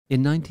In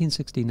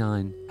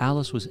 1969,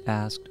 Alice was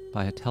asked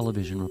by a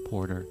television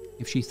reporter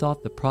if she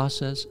thought the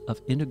process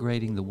of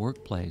integrating the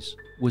workplace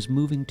was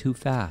moving too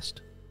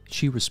fast.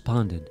 She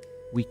responded,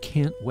 "We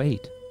can't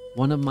wait.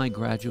 One of my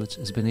graduates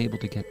has been able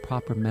to get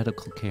proper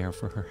medical care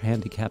for her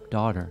handicapped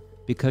daughter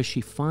because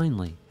she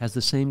finally has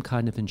the same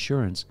kind of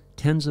insurance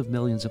tens of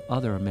millions of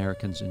other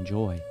Americans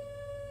enjoy.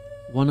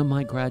 One of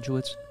my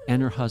graduates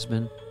and her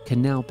husband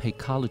can now pay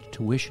college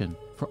tuition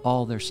for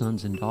all their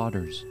sons and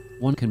daughters.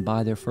 One can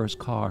buy their first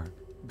car,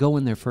 go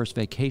on their first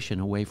vacation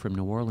away from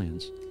New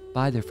Orleans,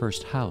 buy their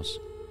first house,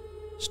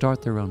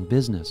 start their own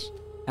business."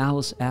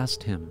 Alice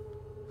asked him,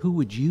 "Who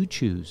would you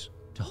choose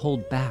to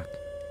hold back?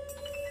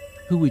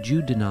 Who would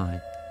you deny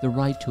the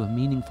right to a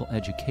meaningful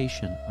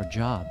education or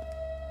job?"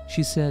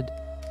 She said,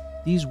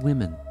 "These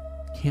women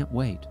can't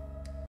wait."